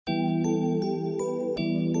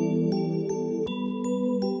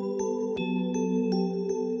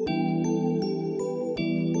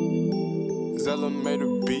Zella made a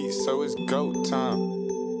beat, so it's go time.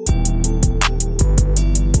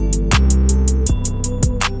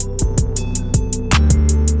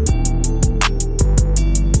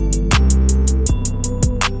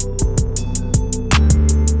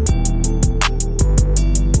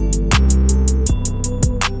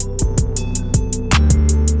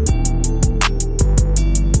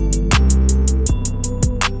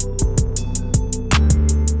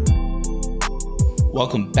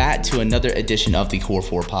 Welcome back to another edition of the Core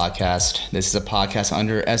 4 podcast. This is a podcast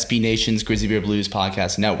under SB Nation's Grizzly Bear Blues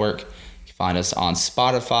podcast network. You can find us on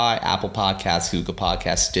Spotify, Apple Podcasts, Google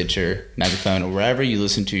Podcasts, Stitcher, Megaphone, or wherever you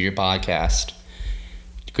listen to your podcast.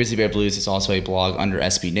 Grizzly Bear Blues is also a blog under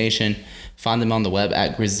SB Nation. Find them on the web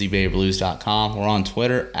at grizzlybearblues.com. We're on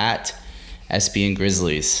Twitter at SB and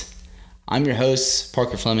Grizzlies. I'm your host,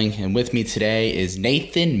 Parker Fleming, and with me today is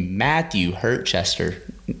Nathan Matthew Hurtchester.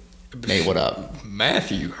 Nate, what up?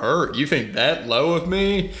 Matthew Hurt, you think that low of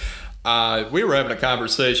me? We were having a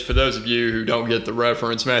conversation. For those of you who don't get the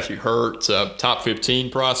reference, Matthew Hurt's a top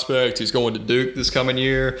 15 prospect. He's going to Duke this coming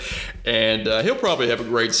year, and he'll probably have a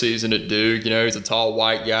great season at Duke. You know, he's a tall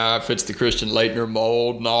white guy, fits the Christian Laettner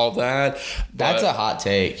mold and all that. That's a hot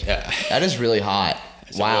take. Yeah. That is really hot.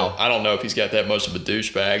 Wow. I don't know if he's got that much of a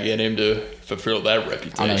douchebag in him to fulfill that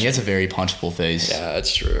reputation. I know, he has a very punchable face. Yeah,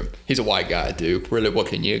 that's true. He's a white guy at Duke. Really, what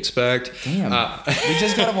can you expect? Damn. We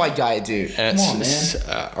just got a white guy at Duke. Come on,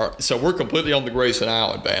 man. So we're completely on the Grayson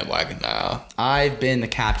Allen bandwagon now. I've been the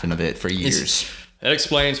captain of it for years. That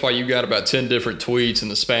explains why you got about 10 different tweets in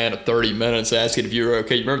the span of 30 minutes asking if you were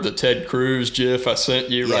okay. You remember the Ted Cruz gif I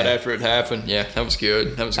sent you right after it happened? Yeah, that was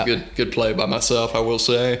good. That was a good play by myself, I will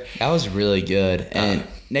say. That was really good. And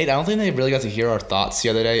Nate, I don't think they really got to hear our thoughts the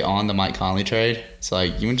other day on the Mike Conley trade. So,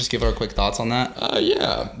 you want to just give our quick thoughts on that?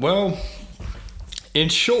 Yeah. Well, in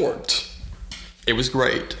short, it was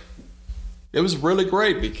great. It was really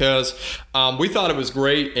great because we thought it was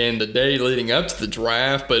great in the day leading up to the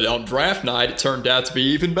draft, but on draft night, it turned out to be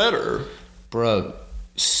even better. Bro,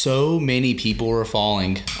 so many people were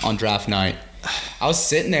falling on draft night. I was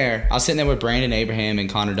sitting there with Brandon Abraham and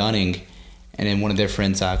Connor Dunning, and then one of their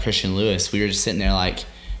friends, Christian Lewis. We were just sitting there like,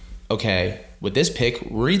 okay, with this pick,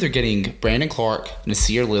 we're either getting Brandon Clark,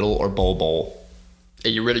 Nasir Little, or Bol Bol.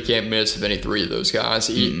 You really can't miss of any three of those guys.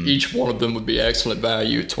 Each one of them would be excellent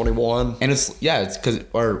value at 21. And it's because,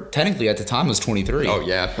 or technically at the time it was 23. Oh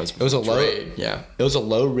yeah, it was a trade. It was a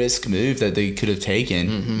low risk move that they could have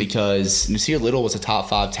taken because Nasir Little was a top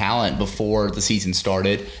 5 talent before the season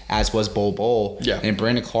started, as was Bol Bol. Yeah, and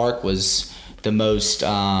Brandon Clark was the most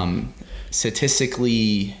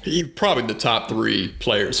statistically, probably the top 3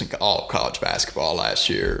 players in all college basketball last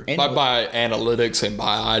year by analytics and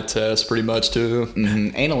by eye test, pretty much too.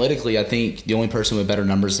 Analytically, I think the only person with better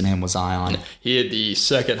numbers than him was Zion. He had the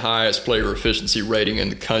second highest player efficiency rating in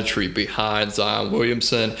the country behind Zion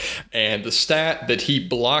Williamson, and the stat that he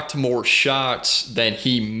blocked more shots than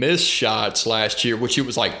he missed shots last year, which it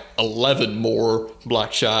was like 11 more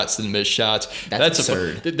blocked shots than missed shots. That's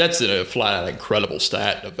absurd. That's a flat out incredible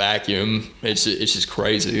stat in a vacuum. It's just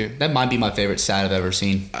crazy. That might be my favorite stat I've ever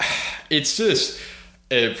seen. It's just,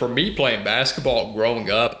 for me playing basketball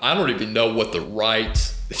growing up, I don't even know what the right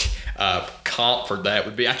comp for that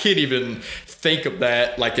would be. I can't even think of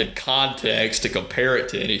that like in context to compare it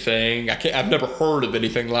to anything. I've never heard of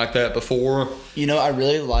anything like that before. You know, I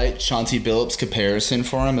really liked Chauncey Billups' comparison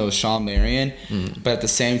for him. It was Sean Marion. But at the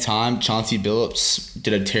same time, Chauncey Billups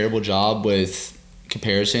did a terrible job with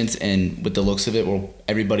comparisons, and with the looks of it, well,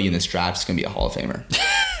 everybody in this draft is going to be a Hall of Famer.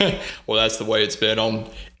 Well, that's the way it's been on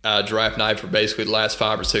draft night for basically the last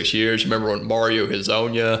 5 or 6 years. Remember when Mario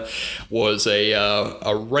Hezonja was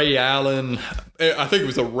a Ray Allen? I think it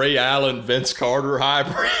was a Ray Allen Vince Carter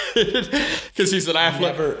hybrid because he's an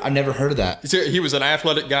athletic. I've never heard of that. He was an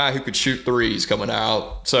athletic guy who could shoot threes coming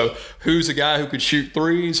out. So who's a guy who could shoot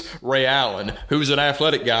threes? Ray Allen. Who's an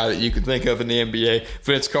athletic guy that you can think of in the NBA?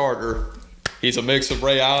 Vince Carter. He's a mix of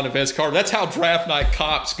Ray Allen and Vince Carter. That's how draft night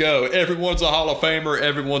cops go. Everyone's a Hall of Famer.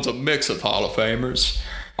 Everyone's a mix of Hall of Famers.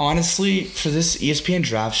 Honestly, for this ESPN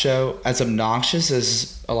draft show, as obnoxious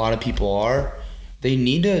as a lot of people are, they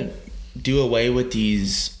need to do away with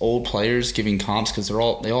these old players giving comps because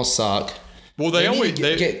they all suck. Well, they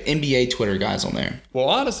get NBA Twitter guys on there. Well,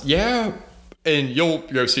 honestly, yeah. And you'll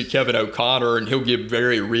go see Kevin O'Connor, and he'll give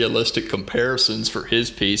very realistic comparisons for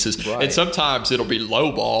his pieces. Right. And sometimes it'll be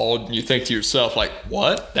lowballed, and you think to yourself, like,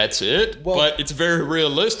 what? That's it? Well, but it's very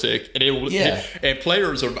realistic. And and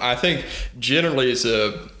players are, I think, generally as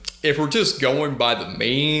a if we're just going by the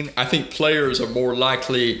mean, I think players are more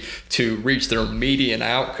likely to reach their median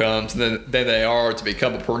outcomes than they are to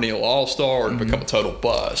become a perennial all-star or to become a total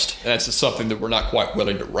bust. And that's just something that we're not quite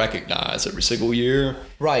willing to recognize every single year.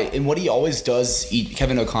 Right, and what he always does,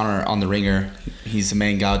 Kevin O'Connor on The Ringer, he's the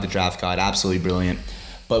main guy with the draft guide, absolutely brilliant.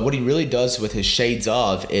 But what he really does with his shades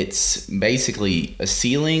of, it's basically a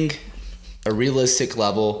ceiling, a realistic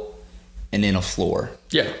level, and then a floor.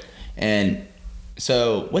 Yeah. And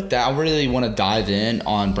so with that, I really want to dive in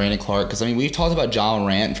on Brandon Clarke because, I mean, we've talked about Ja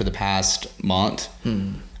Morant for the past month.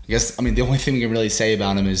 I guess, I mean, the only thing we can really say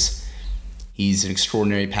about him is he's an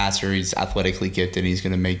extraordinary passer. He's athletically gifted. And he's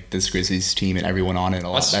going to make this Grizzlies team and everyone on it a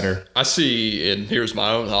lot better. I see, and here's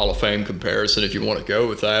my own Hall of Fame comparison if you want to go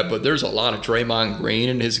with that, but there's a lot of Draymond Green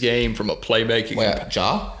in his game from a playmaking. Wait,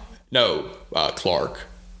 Ja? No, Clarke.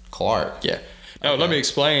 Clarke. Yeah. Now, let me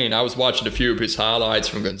explain. I was watching a few of his highlights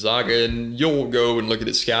from Gonzaga, and you'll go and look at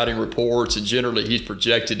his scouting reports, and generally he's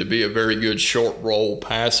projected to be a very good short roll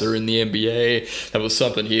passer in the NBA. That was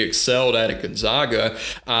something he excelled at Gonzaga.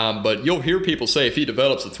 But you'll hear people say if he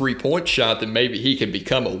develops a three-point shot, then maybe he can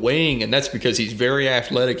become a wing, and that's because he's very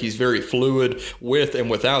athletic. He's very fluid with and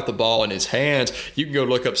without the ball in his hands. You can go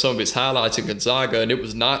look up some of his highlights in Gonzaga, and it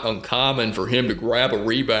was not uncommon for him to grab a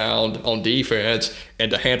rebound on defense and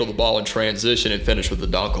to handle the ball in transition and finish with a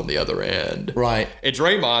dunk on the other end. Right. And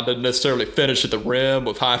Draymond doesn't necessarily finish at the rim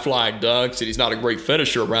with high-flying dunks, and he's not a great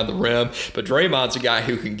finisher around the rim, but Draymond's a guy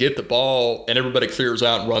who can get the ball and everybody clears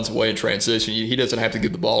out and runs away in transition. He doesn't have to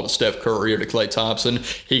give the ball to Steph Curry or to Klay Thompson.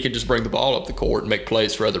 He can just bring the ball up the court and make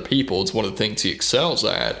plays for other people. It's one of the things he excels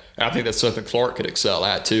at. And I think that's something Clarke could excel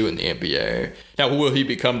at, too, in the NBA. Now, will he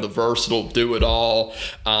become the versatile, do-it-all,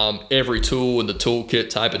 every tool in the toolkit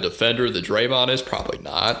type of defender that Draymond is? Probably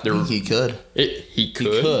not. He could. He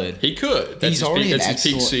could. That's He's already his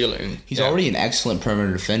peak ceiling. He's already an excellent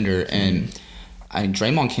perimeter defender, and I mean,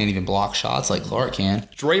 Draymond can't even block shots like Clarke can.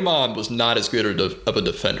 Draymond was not as good of a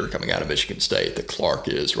defender coming out of Michigan State that Clarke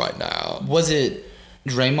is right now. Was it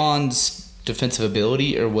Draymond's defensive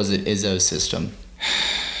ability, or was it Izzo's system?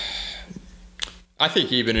 I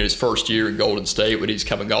think even in his first year in Golden State, when he's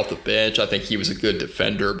coming off the bench, I think he was a good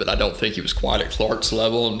defender, but I don't think he was quite at Clarke's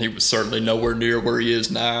level, and he was certainly nowhere near where he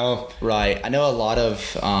is now. Right. I know a lot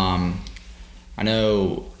of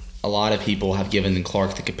people have given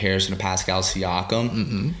Clarke the comparison to Pascal Siakam.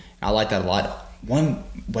 Mm-hmm. I like that a lot. One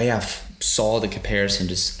way I saw the comparison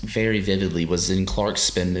just very vividly was in Clarke's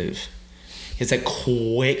spin move. It's that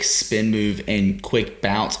quick spin move and quick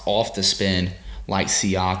bounce off the spin like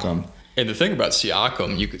Siakam. And the thing about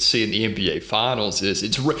Siakam, you could see in the NBA Finals, is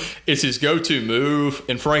it's his go-to move,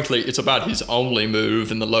 and frankly, it's about his only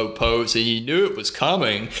move in the low post, and he knew it was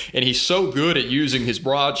coming, and he's so good at using his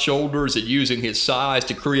broad shoulders, at using his size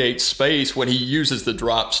to create space when he uses the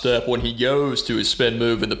drop step, when he goes to his spin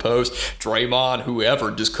move in the post. Draymond,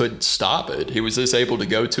 whoever, just couldn't stop it. He was just able to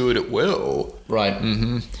go to it at will. Right.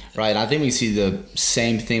 Mm-hmm. Right. I think we see the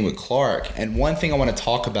same thing with Clarke, and one thing I want to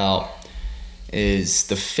talk about is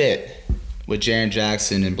the fit with Jaren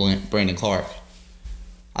Jackson and Brandon Clarke.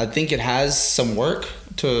 I think it has some work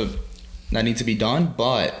that needs to be done,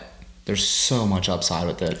 but there's so much upside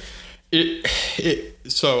with it.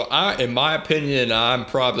 So in my opinion, I'm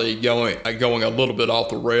probably going a little bit off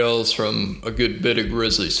the rails from a good bit of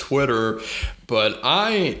Grizzlies Twitter, but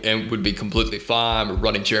I would be completely fine with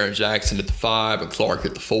running Jaren Jackson at the 5 and Clarke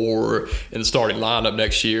at the 4 in the starting lineup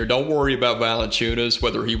next year. Don't worry about Valanciunas,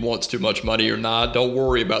 whether he wants too much money or not. Don't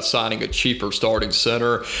worry about signing a cheaper starting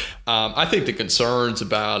center. I think the concerns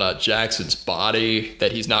about Jackson's body,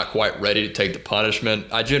 that he's not quite ready to take the punishment,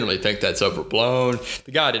 I generally think that's overblown.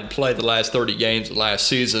 The guy didn't play the last 30 games of last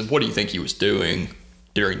season. What do you think he was doing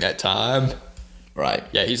during that time? Right.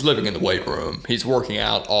 Yeah, he's living in the weight room. He's working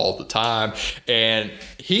out all the time. And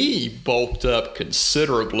he bulked up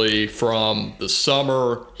considerably from the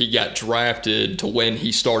summer he got drafted to when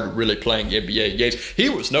he started really playing NBA games. He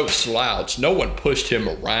was no slouch. No one pushed him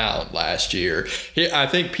around last year. I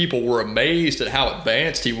think people were amazed at how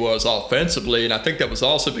advanced he was offensively, and I think that was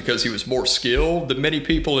also because he was more skilled than many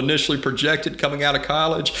people initially projected coming out of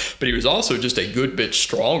college, but he was also just a good bit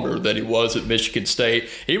stronger than he was at Michigan State.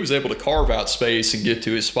 He was able to carve out space and get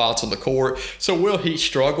to his spots on the court. So will he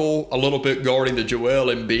struggle a little bit guarding the Joel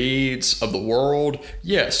Embiids of the world?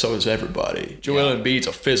 Yes, so is everybody. Joel Embiid's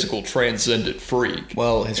a physical, transcendent freak.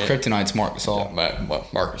 Well, his kryptonite's Marc Gasol.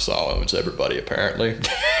 Marc Gasol owns everybody, apparently.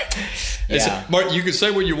 You can say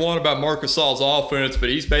what you want about Marc Gasol's offense, but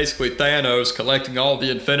he's basically Thanos collecting all the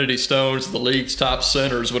Infinity Stones of the league's top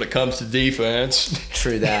centers when it comes to defense.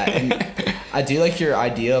 True that. And I do like your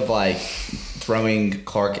idea of throwing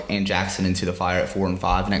Clark and Jackson into the fire at 4 and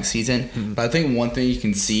 5 next season. Mm-hmm. But I think one thing you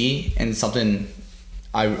can see, and something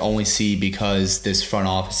I only see because this front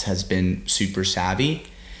office has been super savvy,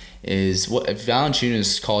 is what if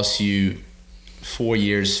Valanciunas costs you 4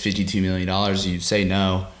 years, $52 million, you say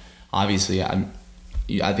no. Obviously, I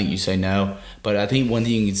think you say no. But I think one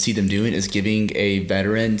thing you can see them doing is giving a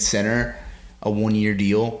veteran center a 1-year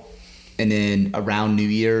deal, and then around New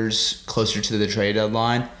Year's, closer to the trade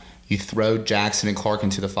deadline, you throw Jackson and Clark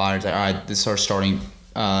into the fire. It's like, all right, this is our starting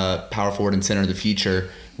power forward and center of the future.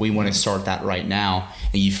 We want to start that right now,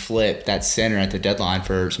 and you flip that center at the deadline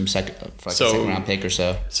for a second round pick or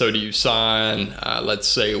so. So do you sign, let's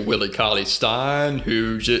say, Willie Cauley-Stein,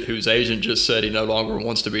 whose agent just said he no longer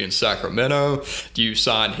wants to be in Sacramento? Do you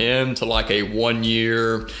sign him to like a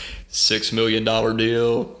 1-year, $6 million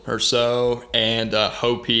deal or so, and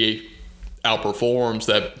hope he outperforms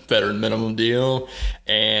that veteran minimum deal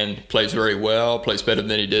and plays very well, plays better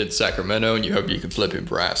than he did in Sacramento, and you hope you can flip him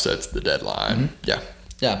for assets at the deadline? Mm-hmm.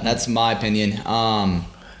 Yeah, that's my opinion. But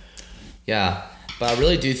I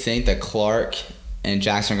really do think that Clark and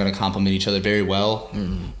Jackson are going to complement each other very well,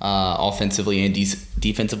 offensively and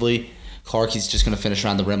defensively. Clark, he's just going to finish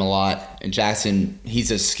around the rim a lot, and Jackson,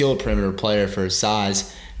 he's a skilled perimeter player for his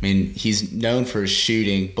size. I mean, he's known for his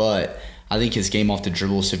shooting, but I think his game off the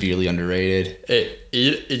dribble is severely underrated.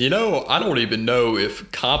 I don't even know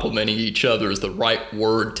if complimenting each other is the right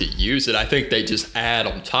word to use it. I think they just add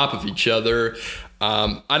on top of each other.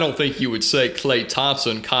 I don't think you would say Klay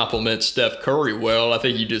Thompson compliments Steph Curry well. I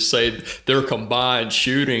think you just say their combined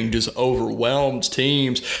shooting just overwhelms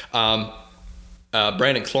teams.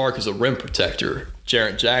 Brandon Clark is a rim protector.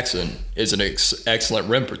 Jaren Jackson is an excellent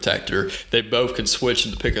rim protector. They both can switch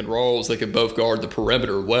into pick and rolls. They can both guard the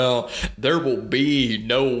perimeter well. There will be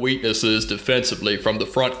no weaknesses defensively from the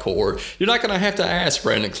front court. You're not going to have to ask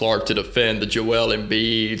Brandon Clark to defend the Joel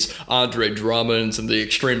Embiids, Andre Drummonds, and the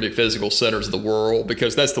extremely physical centers of the world,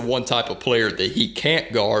 because that's the one type of player that he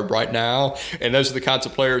can't guard right now. And those are the kinds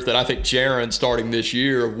of players that I think Jaren, starting this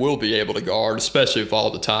year, will be able to guard, especially with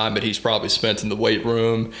all the time that he's probably spent in the weight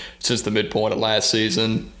room since the midpoint of last season.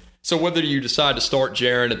 So whether you decide to start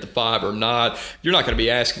Jaren at the 5 or not, you're not going to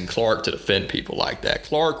be asking Clark to defend people like that.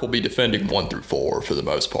 Clark will be defending 1 through 4 for the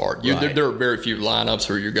most part. There are very few lineups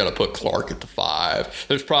where you're going to put Clark at the 5.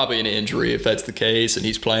 There's probably an injury if that's the case and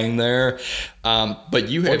he's playing there. But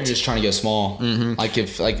you have just trying to go small.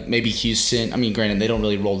 Mm-hmm. Like maybe Houston. I mean, granted, they don't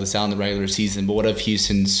really roll this out in the regular season, but what if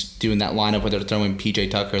Houston's doing that lineup where they're throwing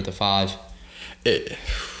PJ Tucker at the 5?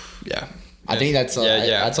 I think that's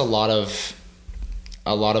a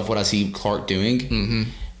lot of what I see Clark doing. Mm-hmm.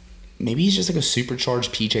 Maybe he's just like a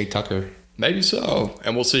supercharged PJ Tucker. Maybe so,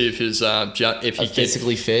 and we'll see if his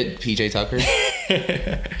physically fit PJ Tucker.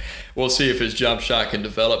 We'll see if his jump shot can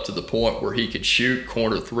develop to the point where he can shoot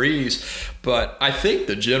corner threes. But I think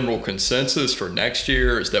the general consensus for next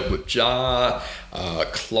year is that with Ja,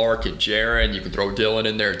 Clark, and Jaren, you can throw Dylan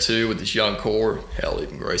in there too with this young core. Hell,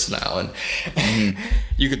 even Grayson Allen.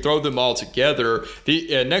 You can throw them all together.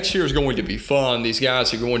 Next year is going to be fun. These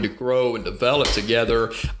guys are going to grow and develop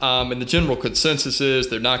together. And the general consensus is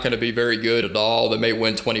they're not going to be very good at all. They may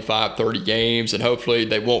win 25, 30 games, and hopefully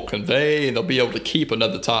they won't convey, and they'll be able to keep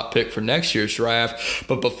another top pick for next year's draft.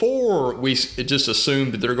 But before we just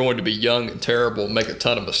assume that they're going to be young and terrible and make a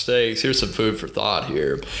ton of mistakes, here's some food for thought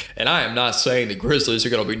here. And I am not saying the Grizzlies are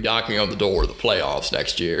going to be knocking on the door of the playoffs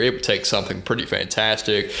next year. It would take something pretty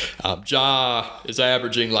fantastic. Ja is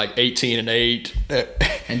averaging like 18 and 8.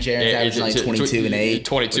 And Jaren's averaging like 22 and 8.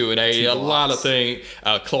 22 and 8. A lot of things.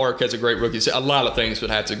 Clark has a great rookie. A lot of things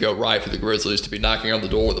would have to go right for the Grizzlies to be knocking on the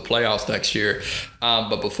door of the playoffs next year.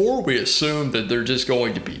 But before we assume that they're just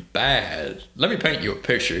going to be bad, let me paint you a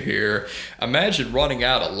picture here. Imagine running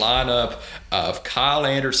out a lineup of Kyle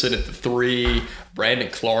Anderson at the 3, Brandon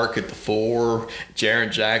Clark at the 4,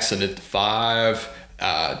 Jaren Jackson at the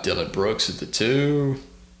 5, Dillon Brooks at the 2,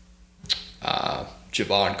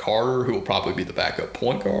 Javon Carter, who will probably be the backup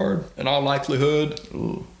point guard in all likelihood.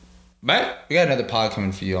 Ooh. Matt? We got another pod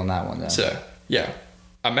coming for you on that one, though. So, yeah.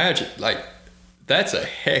 Imagine, that's a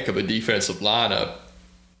heck of a defensive lineup.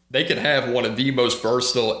 They could have one of the most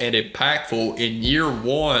versatile and impactful in year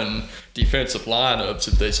one defensive lineups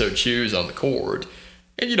if they so choose on the court.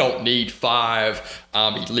 And you don't need 5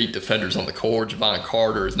 elite defenders on the court. Javon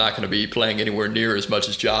Carter is not going to be playing anywhere near as much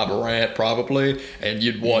as Ja Morant probably, and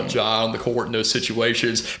you'd want Ja on the court in those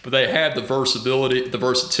situations. But they have the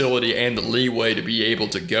versatility and the leeway to be able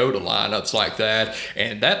to go to lineups like that,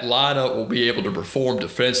 and that lineup will be able to perform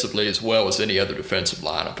defensively as well as any other defensive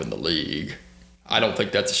lineup in the league. I don't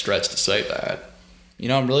think that's a stretch to say that.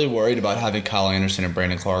 I'm really worried about having Kyle Anderson and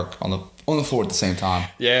Brandon Clark on the floor at the same time.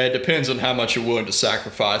 Yeah, it depends on how much you're willing to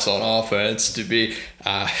sacrifice on offense to be.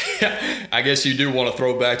 I guess you do want to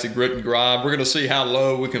throw back to grit and grind. We're going to see how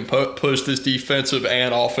low we can push this defensive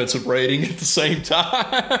and offensive rating at the same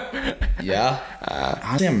time. Yeah.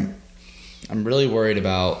 I'm really worried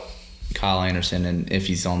about Kyle Anderson and if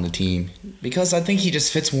he's on the team because I think he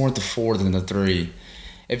just fits more at the 4 than the 3.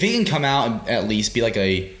 If he can come out and at least be like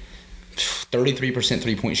a 33%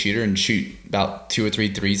 3-point shooter and shoot about 2 or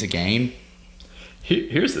 3 threes a game.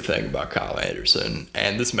 Here's the thing about Kyle Anderson,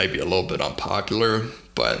 and this may be a little bit unpopular,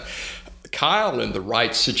 but Kyle in the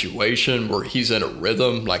right situation where he's in a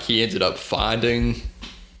rhythm like he ended up finding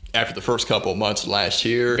after the first couple of months of last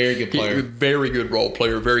year. Very good player. Very good role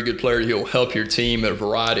player. Very good player. He'll help your team in a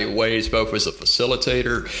variety of ways, both as a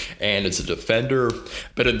facilitator and as a defender.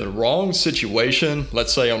 But in the wrong situation,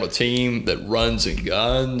 let's say on a team that runs and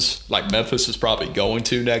guns, like Memphis is probably going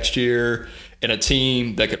to next year, and a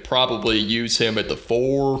team that could probably use him at the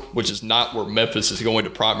 4, which is not where Memphis is going to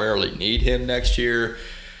primarily need him next year,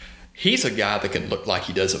 he's a guy that can look like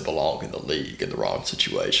he doesn't belong in the league in the wrong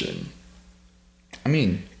situation. I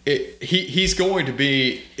mean, he's going to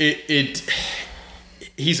be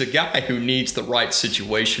he's a guy who needs the right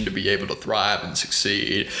situation to be able to thrive and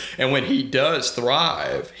succeed. And when he does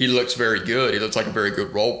thrive, he looks very good. He looks like a very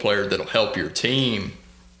good role player that'll help your team.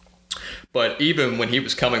 But even when he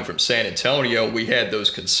was coming from San Antonio, we had those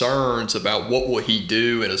concerns about what will he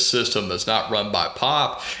do in a system that's not run by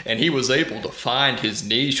Pop. And he was able to find his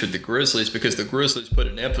niche with the Grizzlies because the Grizzlies put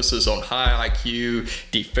an emphasis on high IQ,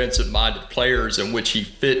 defensive-minded players in which he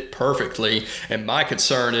fit perfectly. And my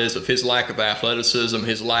concern is of his lack of athleticism,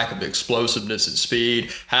 his lack of explosiveness and speed,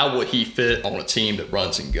 how would he fit on a team that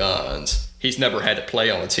runs and guns? He's never had to play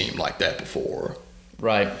on a team like that before.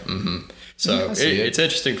 Right. Mm-hmm. So it's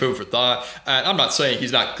interesting food for thought. I'm not saying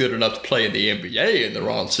he's not good enough to play in the NBA in the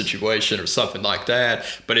wrong situation or something like that,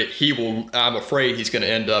 but I'm afraid he's going to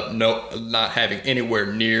end up not having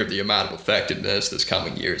anywhere near the amount of effectiveness this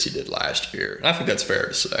coming year as he did last year. And I think that's fair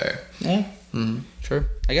to say. Yeah, sure.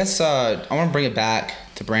 I guess I want to bring it back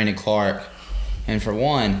to Brandon Clark. And for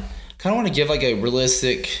one, kind of want to give like a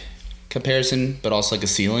realistic comparison, but also like a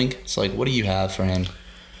ceiling. So like, what do you have for him?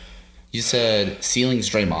 You said ceiling's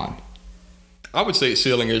Draymond. I would say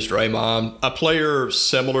ceiling is Draymond. A player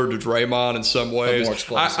similar to Draymond in some ways. But more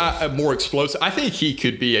explosive. More explosive. I think he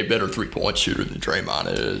could be a better 3-point shooter than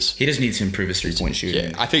Draymond is. He just needs to improve his 3-point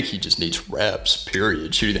shooting. Yeah, I think he just needs reps,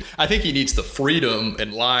 period, shooting. I think he needs the freedom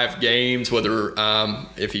in live games, whether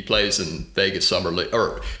if he plays in Vegas Summer League,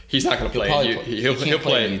 or he's not going to play. He'll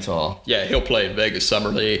play in Utah. Yeah, he'll play in Vegas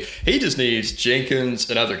Summer League. He just needs Jenkins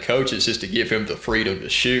and other coaches just to give him the freedom to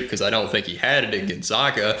shoot because I don't think he had it in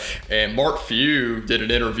Gonzaga. And Mark Few did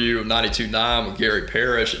an interview of 92.9 with Gary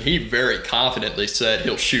Parrish, and he very confidently said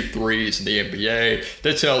he'll shoot threes in the NBA.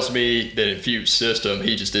 That tells me that in Few's system,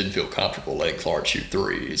 he just didn't feel comfortable letting Clark shoot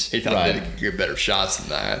threes. He thought that he could get better shots than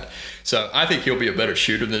that. So I think he'll be a better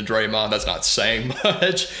shooter than Draymond. That's not saying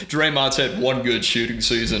much. Draymond's had one good shooting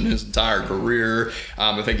season his entire career.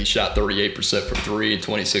 I think he shot 38% from 3 in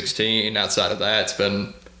 2016. Outside of that, it's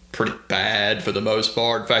been pretty bad for the most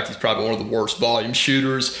part. In fact, he's probably one of the worst volume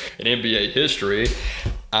shooters in NBA history.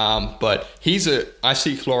 But I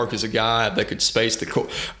see Clark as a guy that could space the court.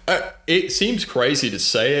 It seems crazy to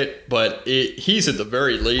say it, but he's at the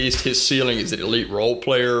very least, his ceiling is an elite role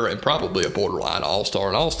player and probably a borderline all-star,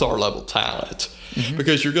 an all-star level talent. Mm-hmm.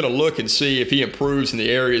 Because you're going to look and see if he improves in the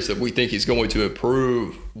areas that we think he's going to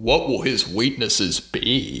improve, what will his weaknesses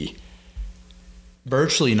be?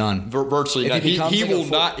 Virtually none. Virtually none.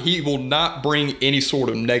 He will not bring any sort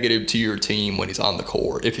of negative to your team when he's on the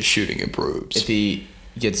court if his shooting improves. If he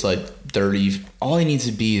gets like 30, all he needs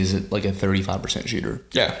to be is like a 35% shooter.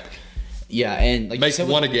 Yeah. Yeah, and like make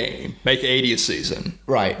one a game, make 80 a season.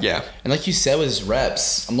 Right. Yeah. And like you said with his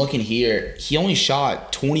reps, I'm looking here, he only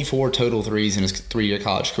shot 24 total threes in his 3-year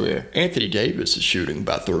college career. Anthony Davis is shooting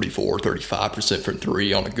about 35% from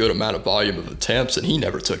 3 on a good amount of volume of attempts, and he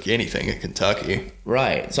never took anything at Kentucky.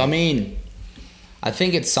 Right. So, I mean, I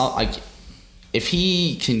think it's like if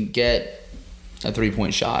he can get a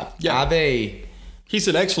 3-point shot, he's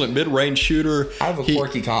an excellent mid-range shooter. I have a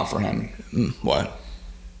quirky comp for him. What?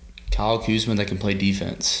 Kyle Kuzma that can play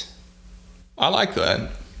defense. I like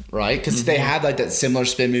that. Right? Because they have like that similar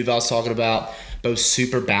spin move I was talking about. Both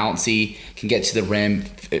super bouncy, can get to the rim,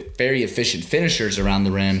 very efficient finishers around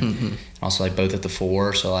the rim. And also like both at the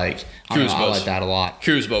 4. So like, I like that a lot.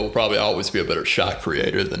 Kuzma will probably always be a better shot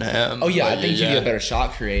creator than him. Oh yeah, I think he'd be a better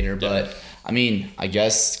shot creator. But I mean, I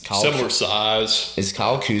guess similar size. Is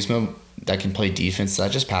Kyle Kuzma that can play defense? Is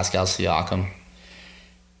that just Pascal Siakam?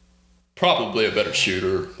 Probably a better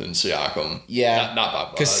shooter than Siakam. Yeah. Not by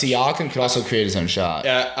much. Because Siakam could also create his own shot.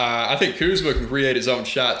 Yeah, I think Kuzma can create his own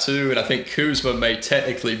shot too, and I think Kuzma may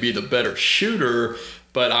technically be the better shooter,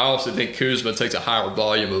 but I also think Kuzma takes a higher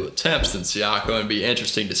volume of attempts than Siakam. It'd be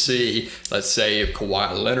interesting to see, let's say, if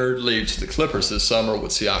Kawhi Leonard leaves the Clippers this summer,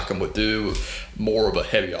 what Siakam would do more of a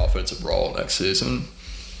heavy offensive role next season.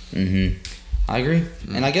 I agree.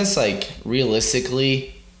 And I guess, like,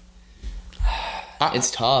 realistically,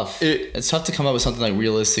 it's tough. It's tough to come up with something like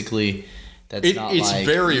realistically that's not it's like... It's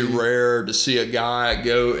very rare to see a guy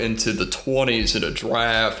go into the 20s in a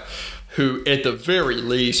draft who at the very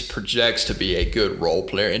least projects to be a good role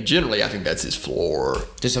player. And generally, I think that's his floor.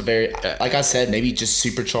 Just a very, like I said, maybe just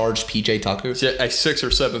supercharged PJ Tucker. A 6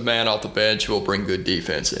 or 7 man off the bench will bring good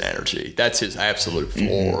defense and energy. That's his absolute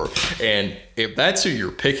floor. And if that's who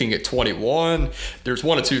you're picking at 21, there's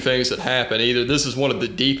one of two things that happen. Either this is one of the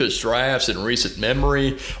deepest drafts in recent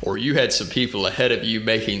memory, or you had some people ahead of you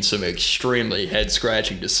making some extremely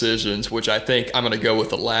head-scratching decisions, which I think I'm going to go with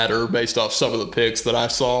the latter based off some of the picks that I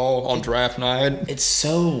saw on draft night. It's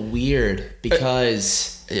so weird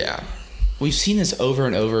because we've seen this over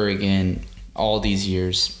and over again all these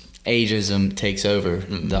years. Ageism takes over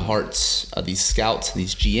the hearts of these scouts and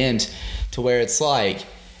these GMs to where it's like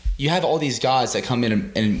you have all these guys that come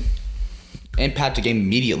in and impact a game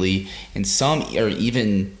immediately, and some are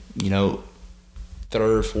even, third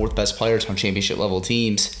or fourth best players on championship level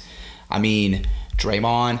teams. I mean,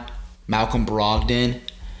 Draymond, Malcolm Brogdon.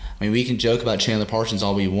 I mean, we can joke about Chandler Parsons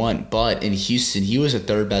all we want, but in Houston, he was the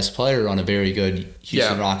third best player on a very good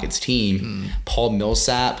Houston Rockets team. Paul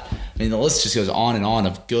Millsap. I mean, the list just goes on and on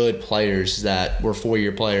of good players that were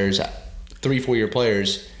 4-year players, 3-4-year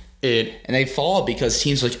players. And they fall because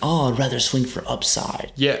teams are like, I'd rather swing for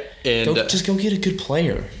upside. Yeah. And just go get a good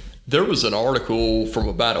player. There was an article from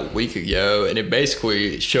about a week ago, and it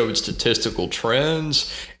basically showed statistical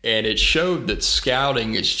trends, and it showed that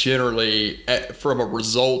scouting is generally, from a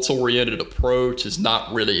results-oriented approach, is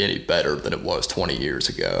not really any better than it was 20 years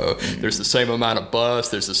ago. There's the same amount of buzz.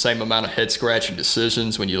 There's the same amount of head-scratching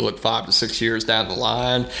decisions when you look 5 to 6 years down the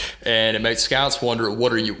line, and it makes scouts wonder,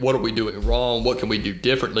 what are we doing wrong? What can we do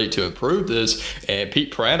differently to improve this? And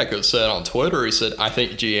Pete Pranica said on Twitter, he said, I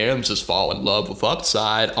think GMs just fall in love with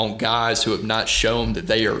upside on guys who have not shown that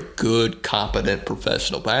they are good, competent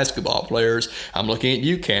professional basketball players. I'm looking at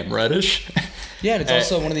you, Cam Reddish. Yeah, and it's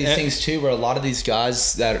also one of these things, too, where a lot of these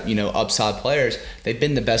guys that are, upside players, they've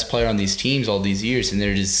been the best player on these teams all these years, and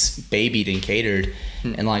they're just babied and catered.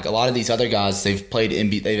 And, like, a lot of these other guys, they've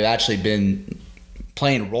actually been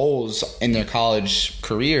playing roles in their college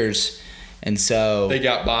careers. And so they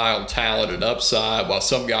got by on talent and upside, while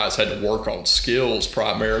some guys had to work on skills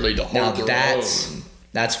primarily to hold their own.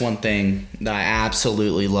 That's one thing that I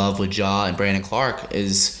absolutely love with Ja and Brandon Clark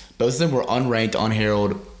is both of them were unranked,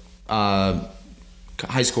 unheralded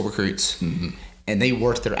high school recruits, and they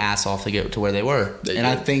worked their ass off to get to where they were.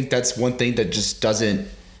 I think that's one thing that just doesn't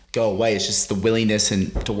go away. It's just the willingness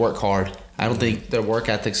and to work hard. I don't think their work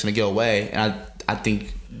ethic's going to go away, and I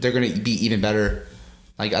think they're going to be even better.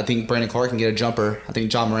 Like, I think Brandon Clark can get a jumper. I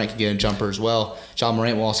think John Morant can get a jumper as well. John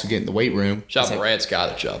Morant will also get in the weight room. John Morant's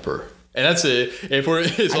got a jumper. And that's it.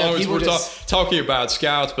 As long as we're talking about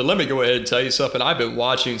scouts, but let me go ahead and tell you something. I've been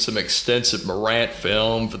watching some extensive Morant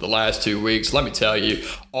film for the last 2 weeks. Let me tell you,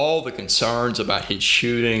 all the concerns about his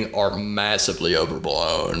shooting are massively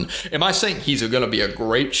overblown. Am I saying he's going to be a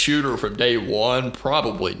great shooter from day one?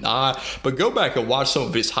 Probably not. But go back and watch some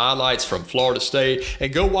of his highlights from Florida State,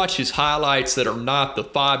 and go watch his highlights that are not the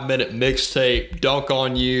 5-minute mixtape, dunk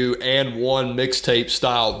on you, and one mixtape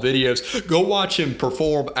style videos. Go watch him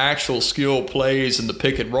perform actual skill plays in the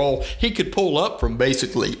pick and roll. He could pull up from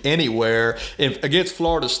basically anywhere. Against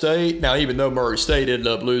Florida State, now even though Murray State ended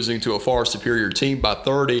up losing to a far superior team by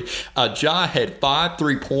 30, Ja had 5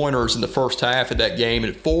 3-pointers in the first half of that game,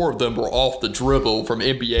 and 4 of them were off the dribble from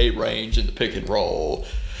NBA range in the pick and roll.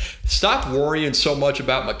 Stop worrying so much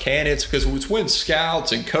about mechanics, because it's when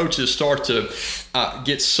scouts and coaches start to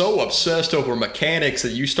get so obsessed over mechanics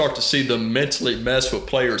that you start to see them mentally mess with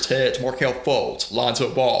players' heads. Markelle Fultz,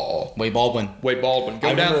 Lonzo Ball, Wade Baldwin.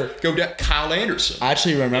 Go down. Kyle Anderson. I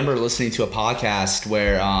actually remember listening to a podcast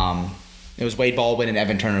where it was Wade Baldwin and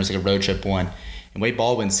Evan Turner. It was like a road trip one. And Wade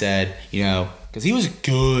Baldwin said, because he was a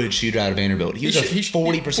good shooter out of Vanderbilt. He was a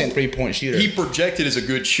 40% 3-point shooter. He projected as a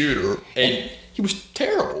good shooter, and he was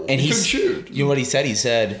terrible. And he couldn't shoot. You know what he said? He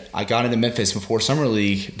said, I got into Memphis before Summer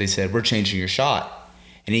League. They said, we're changing your shot.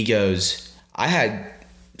 And he goes, I had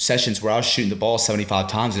sessions where I was shooting the ball 75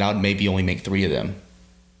 times, and I would maybe only make 3 of them.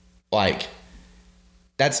 Like,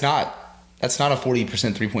 that's not That's not a 40%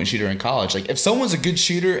 3-point shooter in college. Like, if someone's a good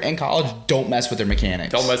shooter in college, don't mess with their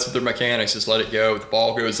mechanics. Don't mess with their mechanics. Just let it go. If the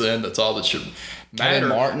ball goes in, that's all that should matter. Kevin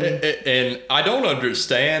Martin. And I don't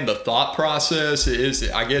understand the thought process.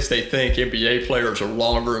 I guess they think NBA players are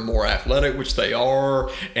longer and more athletic, which they are,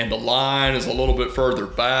 and the line is a little bit further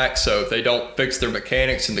back. So if they don't fix their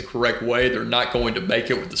mechanics in the correct way, they're not going to make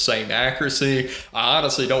it with the same accuracy. I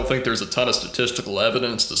honestly don't think there's a ton of statistical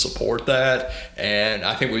evidence to support that. And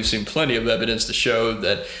I think we've seen plenty of evidence to show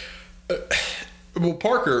that. Well,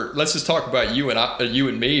 Parker, let's just talk about you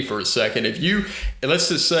and me for a second. Let's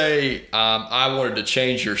just say I wanted to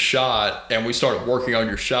change your shot, and we started working on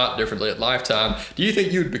your shot differently at Lifetime. Do you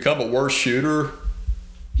think you'd become a worse shooter?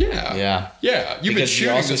 Yeah. You've been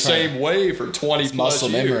shooting the same way for 20 plus muscle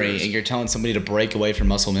years. memory, and you're telling somebody to break away from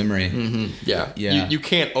muscle memory. Mm-hmm. Yeah. You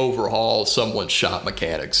can't overhaul someone's shot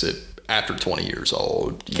mechanics after 20 years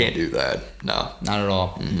old. You can't do that. No. Not at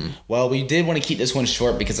all. Mm-hmm. Well, we did want to keep this one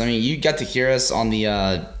short because, I mean, you got to hear us on the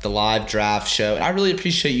live draft show, and I really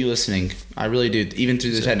appreciate you listening. I really do, even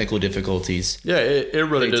through the technical difficulties. Yeah, it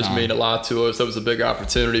really Big does time. mean a lot to us. That was a big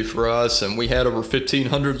opportunity for us, and we had over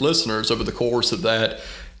 1,500 listeners over the course of that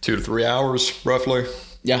 2 to 3 hours, roughly.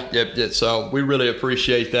 Yeah. Yep. So we really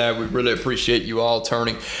appreciate that. We really appreciate you all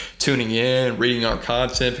tuning in, reading our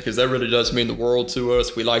content, because that really does mean the world to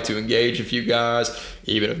us. We like to engage with you guys,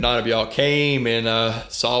 even if none of y'all came and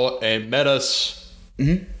saw and met us.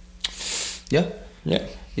 Mm-hmm. Yeah. Yeah.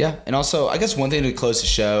 Yeah, and also, I guess one thing to close the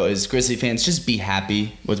show is Grizzly fans, just be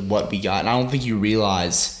happy with what we got. And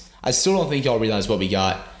I still don't think y'all realize what we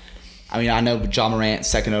got. I mean, I know Ja Morant,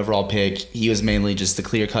 second overall pick, he was mainly just the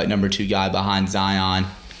clear-cut number 2 guy behind Zion.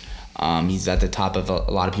 He's at the top of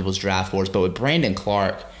a lot of people's draft boards. But with Brandon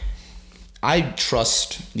Clark, I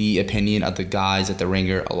trust the opinion of the guys at the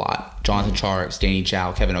Ringer a lot. Jonathan Tjarks, Danny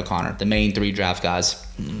Chow, Kevin O'Connor, the main 3 draft guys.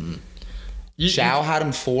 Mm-hmm. Chow had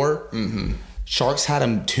him 4. Mm-hmm. Sharks had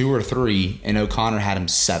him 2 or 3, and O'Connor had him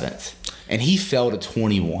 7th. And he fell to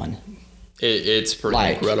 21. It's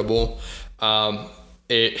pretty incredible.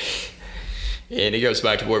 And it goes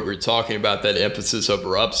back to what we were talking about, that emphasis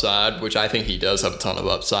over upside, which I think he does have a ton of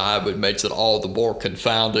upside, but makes it all the more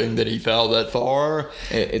confounding that he fell that far.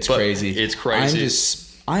 It's crazy. It's crazy.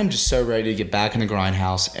 I'm just so ready to get back in the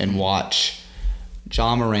grindhouse and watch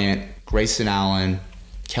Ja Morant, Grayson Allen,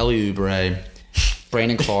 Kelly Oubre,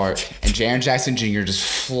 Brandon Clark, and Jaren Jackson Jr. just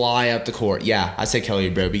fly up the court. Yeah, I say Kelly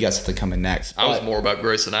Oubre, but we got something coming next. I was more about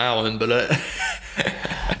Grayson Allen, but...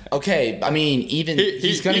 Okay, I mean, even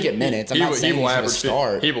he's going to get minutes. I'm not saying he's going to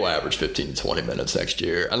start. He will average 15 to 20 minutes next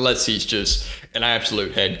year, unless he's just an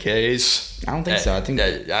absolute head case. I don't think so. I think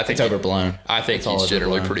it's overblown. I think he's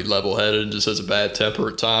generally pretty level-headed and just has a bad temper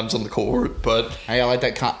at times on the court. But hey, I like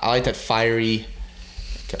that fiery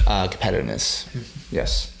competitiveness.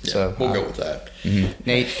 Yes. Yeah, so we'll go with that. Mm-hmm.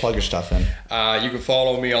 Nate, plug your stuff in. You can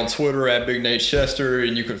follow me on Twitter at Big Nate Chester,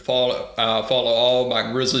 and you can follow all my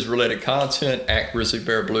Grizzlies related content at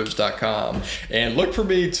grizzlybearblues.com. And look for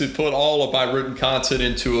me to put all of my written content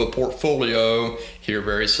into a portfolio here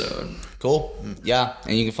very soon. Cool. Yeah.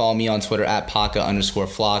 And you can follow me on Twitter at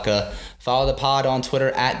Paca_Flocka. Follow the pod on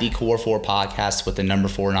Twitter at the Core 4 Podcast with the number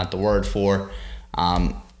 4, not the word 4.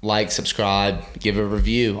 Like, subscribe, give a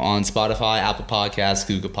review on Spotify, Apple Podcasts,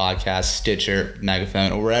 Google Podcasts, Stitcher,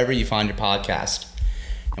 Megaphone, or wherever you find your podcast.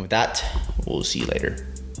 And with that, we'll see you later.